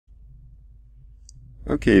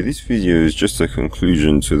Okay, this video is just a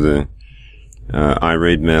conclusion to the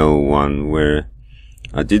iRedmail one where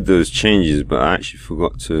I did those changes, but I actually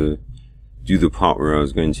forgot to do the part where I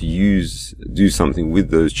was going to do something with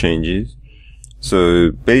those changes. So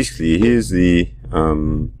basically, here's the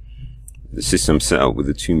system set up with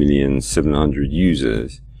the 2,700,000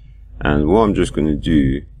 users, and what I'm just going to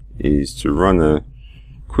do is to run a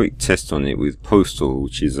quick test on it with Postal,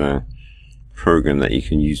 which is a program that you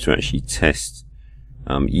can use to actually test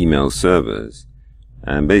email servers.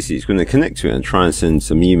 And basically it's going to connect to it and try and send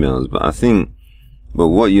some emails, but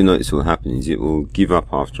what you notice will happen is it will give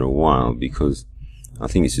up after a while, because I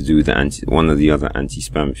think it's to do with one of the other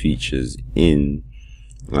anti-spam features in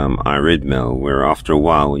iRedmail, where after a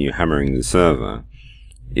while when you're hammering the server,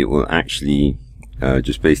 it will actually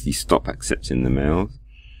just basically stop accepting the mails.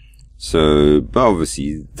 So, but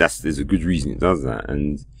obviously there's a good reason it does that,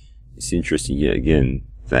 and it's interesting yet again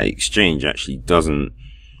that Exchange actually doesn't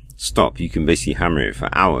stop. You can basically hammer it for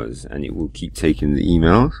hours and it will keep taking the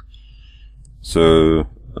emails. So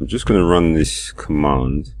I'm just going to run this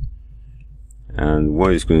command, and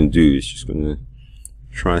what it's going to do is just going to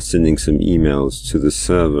try sending some emails to the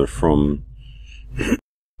server from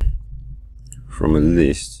a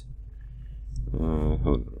list. Hold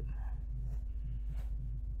on.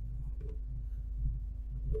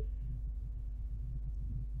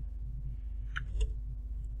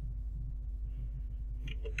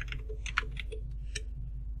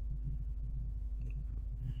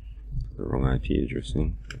 The wrong IP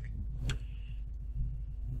addressing.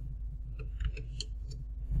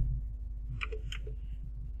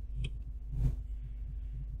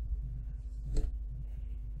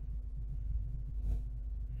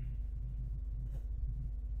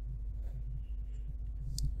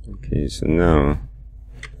 Okay, so now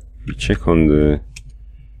if you check on the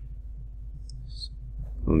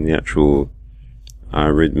actual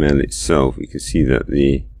iRedmail itself, we can see that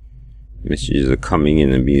the messages are coming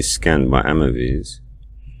in and being scanned by Amaviz,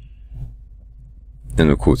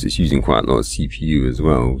 and of course it's using quite a lot of CPU as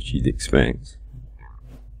well, which you'd expect.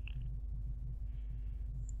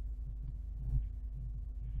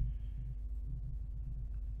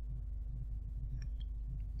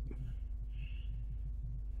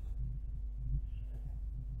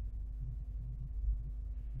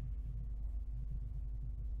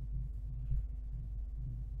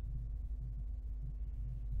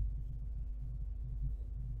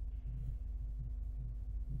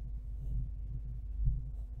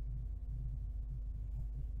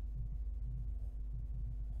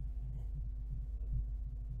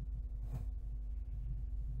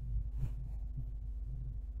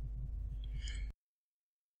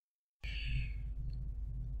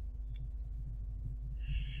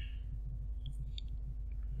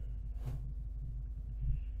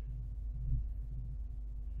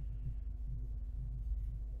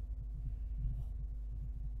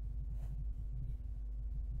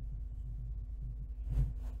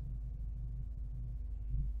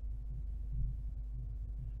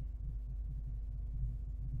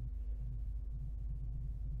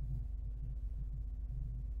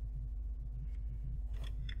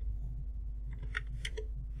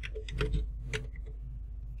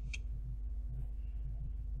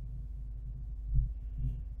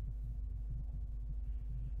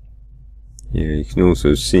 Yeah, you can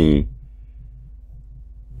also see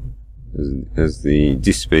as the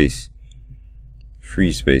disk space,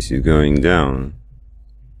 free space is going down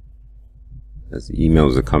as the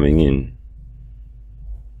emails are coming in.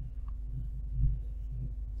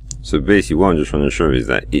 So basically what I'm just trying to show is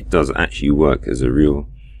that it does actually work as a real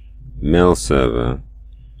mail server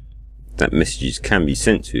that messages can be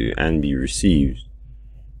sent to and be received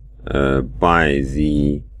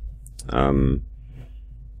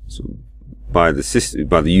by the system,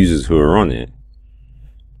 by the users who are on it,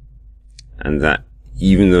 and that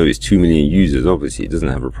even though it's 2 million users, obviously it doesn't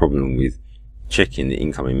have a problem with checking the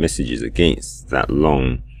incoming messages against that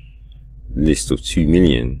long list of 2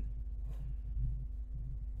 million.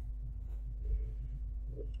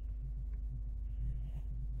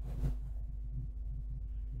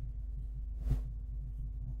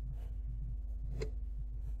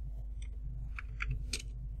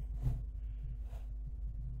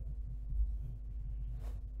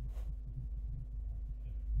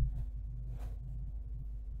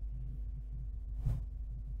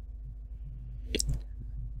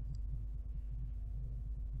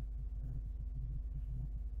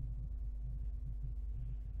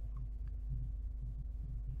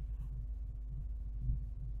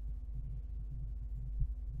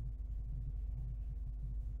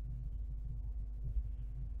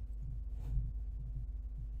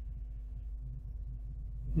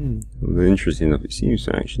 Although interesting enough, it seems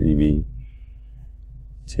to actually be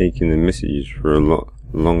taking the messages for a lot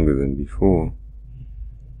longer than before.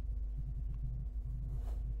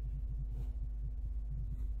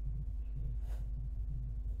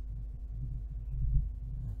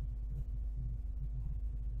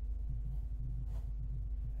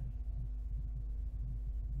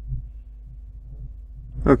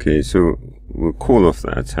 Okay, so we'll call off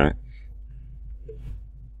that attack,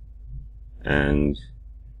 and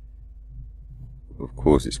of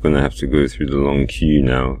course it's going to have to go through the long queue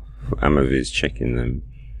now for Amaviz checking them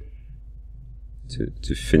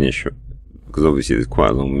to finish, because obviously there's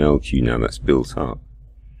quite a long mail queue now that's built up,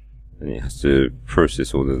 and it has to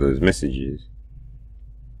process all of those messages.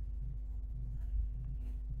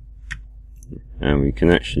 And we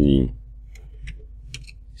can actually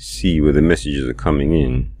see where the messages are coming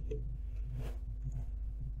in.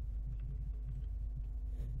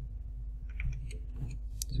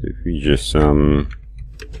 So if we just have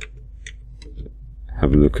a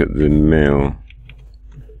look at the mail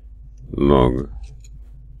log,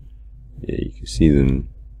 yeah, you can see them.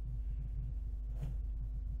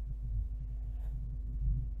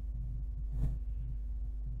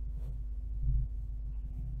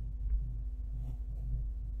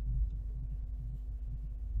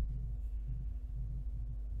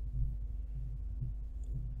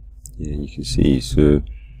 Yeah, you can see, so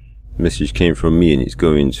message came from me and it's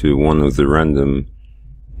going to one of the random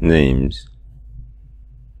names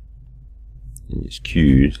and it's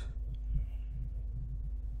queued.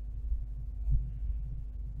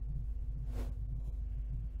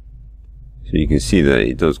 So you can see that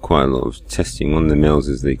it does quite a lot of testing on the mails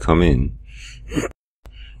as they come in.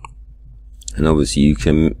 And obviously you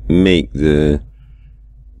can make the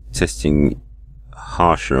testing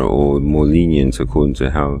harsher or more lenient according to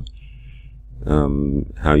how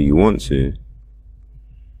you want to.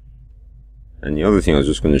 And the other thing I was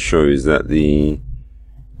just going to show is that the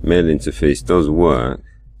mail interface does work.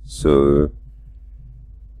 So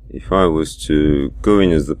if I was to go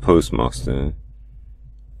in as the postmaster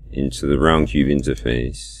into the roundcube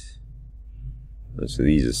interface, and so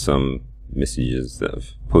these are some messages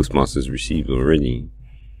that postmasters received already,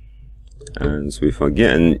 and so if I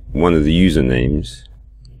get one of the usernames,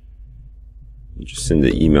 just send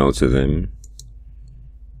an email to them.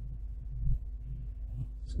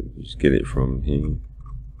 So just get it from here.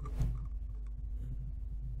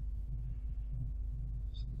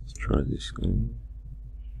 Let's try this one.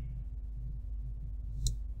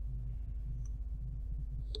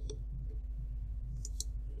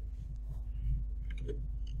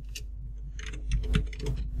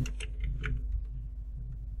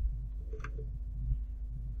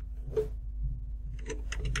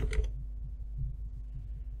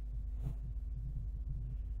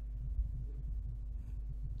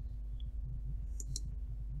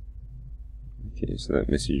 Okay, so that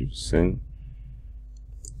message was sent.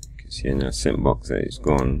 You can see in our sent box that it's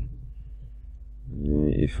gone.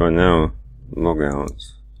 And if I now log out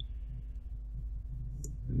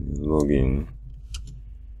and log in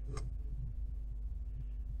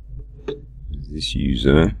as this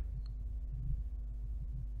user,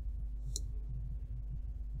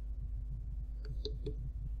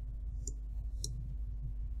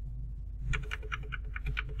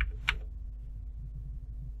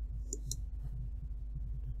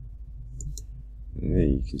 and there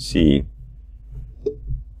you can see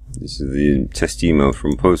this is the test email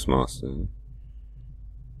from Postmaster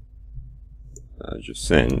that I just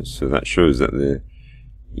sent. So that shows that the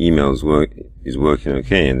emails is working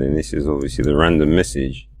okay, and then this is obviously the random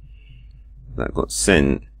message that got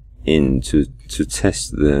sent in to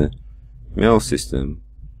test the mail system.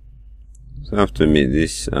 So I have to admit,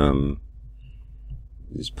 this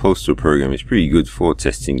postal program is pretty good for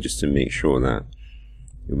testing, just to make sure that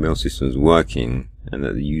your mail system is working and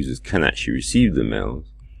that the users can actually receive the mails,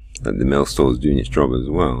 that the mail store is doing its job as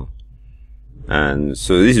well. And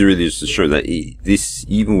so this is really just to show that this,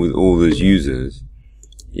 even with all those users,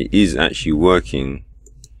 it is actually working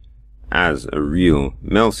as a real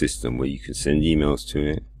mail system where you can send emails to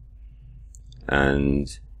it,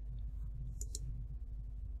 and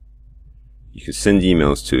you can send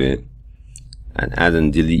emails to it and add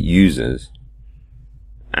and delete users.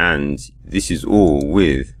 And this is all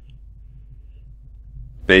with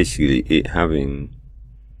basically it having,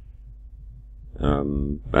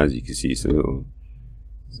 as you can see, it's a little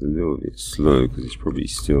bit slow because it's probably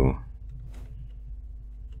still,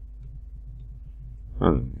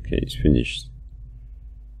 oh, okay, it's finished.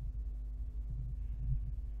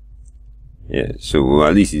 Yeah, so well,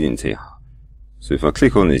 at least it didn't take. So if I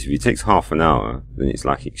click on this, if it takes half an hour, then it's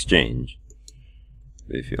like Exchange.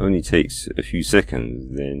 But if it only takes a few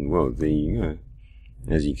seconds, then, well, there you go.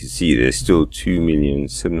 As you can see, there's still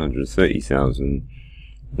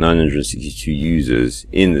 2,730,962 users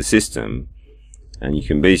in the system, and you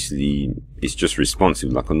can basically, it's just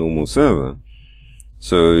responsive like a normal server.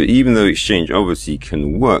 So even though Exchange obviously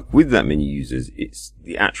can work with that many users, it's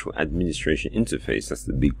the actual administration interface that's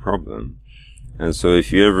the big problem. And so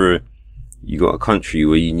if you got a country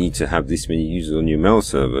where you need to have this many users on your mail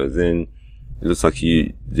server, then it looks like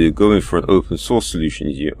the going for an open source solution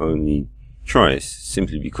is your only choice,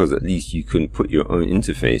 simply because at least you can put your own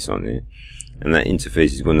interface on it, and that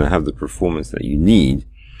interface is going to have the performance that you need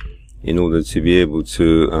in order to be able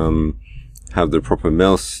to have the proper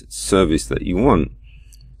mail service that you want.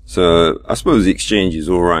 So I suppose Exchange is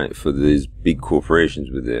alright for these big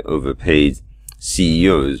corporations with their overpaid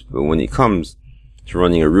CEOs, but when it comes to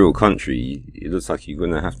running a real country, it looks like you're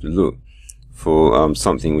going to have to look for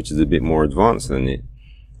something which is a bit more advanced than it.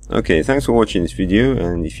 Okay, thanks for watching this video,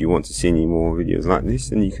 and if you want to see any more videos like this,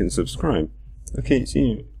 then you can subscribe. Okay, see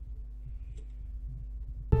you.